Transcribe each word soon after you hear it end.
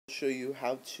show you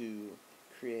how to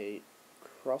create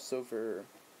crossover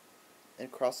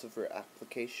and crossover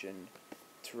application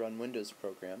to run Windows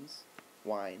programs,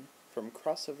 Wine, from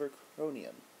crossover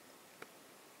chromium.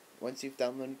 Once you've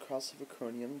downloaded crossover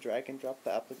chromium, drag and drop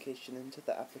the application into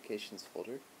the applications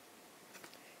folder.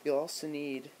 You'll also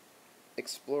need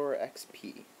Explorer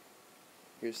XP.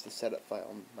 Here's the setup file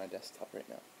on my desktop right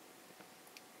now.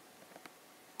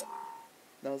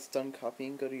 Now it's done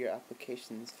copying, go to your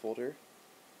applications folder,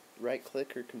 right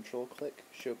click or control click,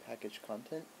 show package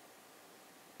content,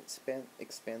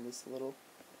 expand this a little,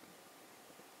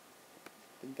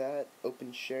 then that,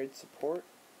 open shared support.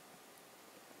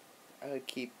 I would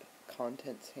keep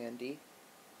contents handy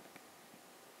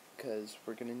because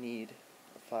we're going to need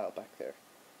a file back there.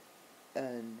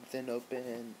 And then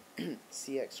open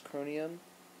CX Chromium,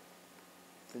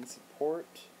 then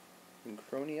support, then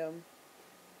Chromium,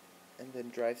 and then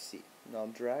drive C. And I'll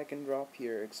drag and drop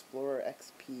your Explorer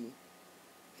XP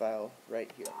file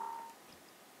right here.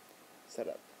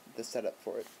 The setup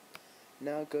for it.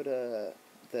 Now go to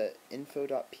the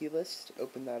info.plist,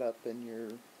 open that up in your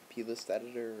plist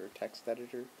editor or text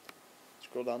editor.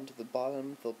 Scroll down to the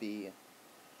bottom, there'll be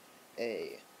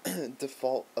a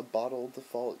bottle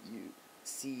default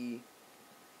C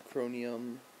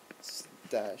chromium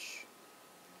dash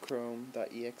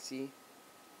chrome.exe.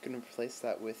 I'm going to replace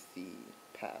that with the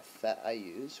path that I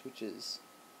use, which is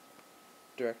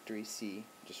directory C,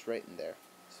 just right in there.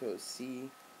 So C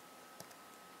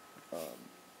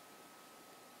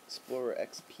Explorer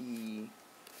XP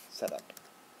setup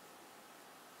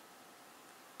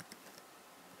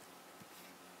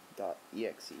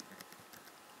 .exe.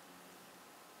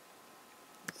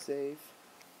 Save.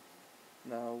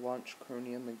 Now launch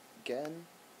Chromium again,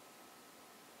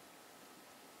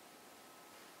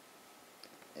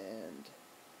 and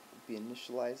be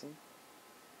initializing.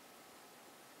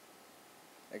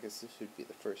 I guess this would be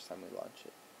the first time we launch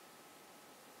it.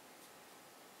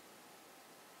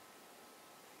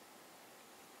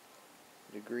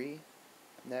 Agree,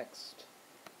 next,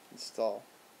 install.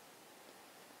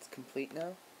 It's complete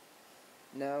now.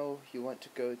 Now you want to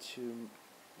go to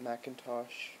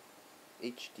Macintosh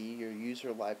HD, your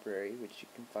user library, which you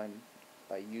can find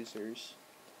by users,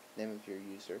 name of your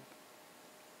user.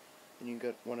 Then you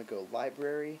want to go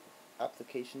library,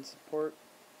 application support,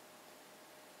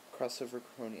 crossover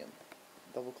chromium.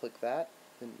 Double click that,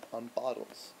 then on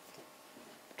bottles,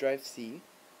 drive C,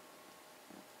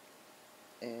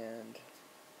 and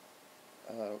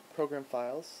program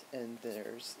files, and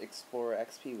there's Explorer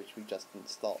XP, which we just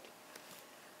installed.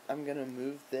 I'm going to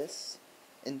move this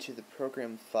into the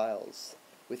program files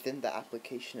within the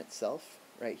application itself,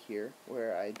 right here,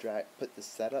 where I put the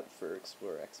setup for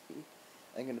Explorer XP.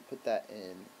 I'm going to put that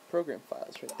in program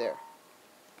files right there.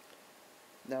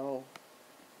 Now,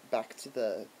 back to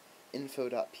the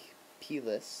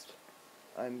info.plist,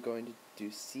 I'm going to do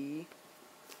C,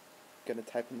 going to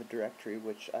type in the directory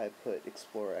which I put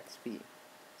Explorer XP.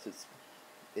 So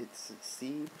it's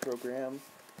C program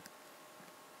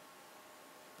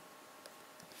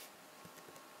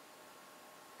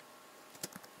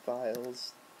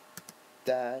files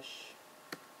dash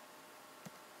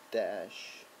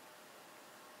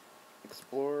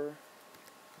Explorer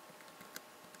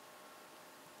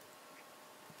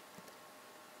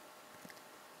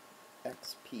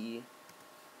XP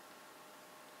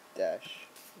dash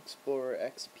Explorer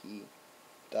XP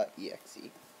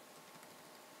 .exe.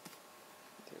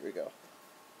 There we go.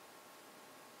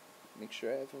 Make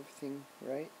sure I have everything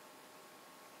right.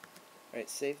 Alright,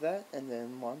 save that and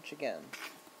then launch again.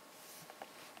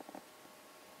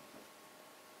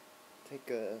 Take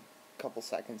a couple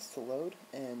seconds to load,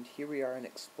 and here we are in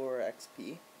Explorer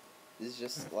XP. This is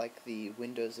just like the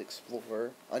Windows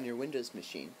Explorer on your Windows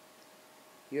machine.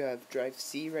 You have drive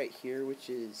C right here, which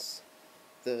is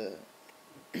the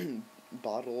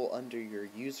bottle under your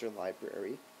user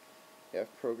library. You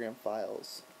have program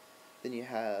files. Then you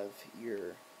have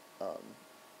your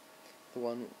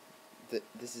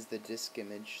this is the disk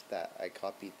image that I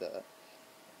copied the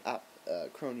app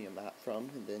Chromium app from,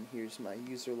 and then here's my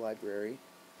user library.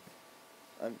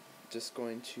 I'm just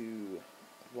going to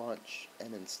launch an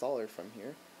installer from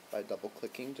here by double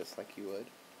clicking, just like you would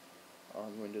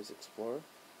on Windows Explorer.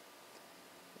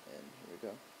 And here we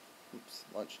go. Oops,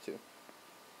 launch 2.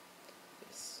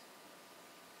 Yes.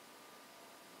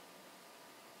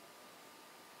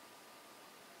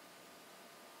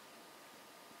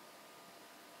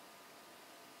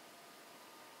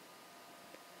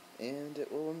 And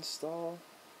it will install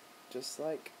just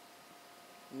like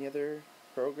any other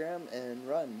program and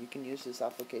run. You can use this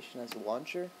application as a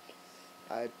launcher.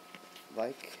 I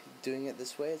like doing it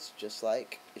this way. It's just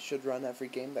like it should run every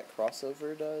game that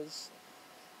Crossover does.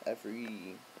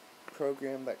 Every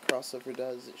program that Crossover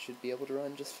does, it should be able to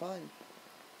run just fine.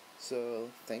 So,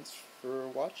 thanks for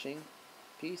watching.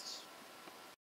 Peace.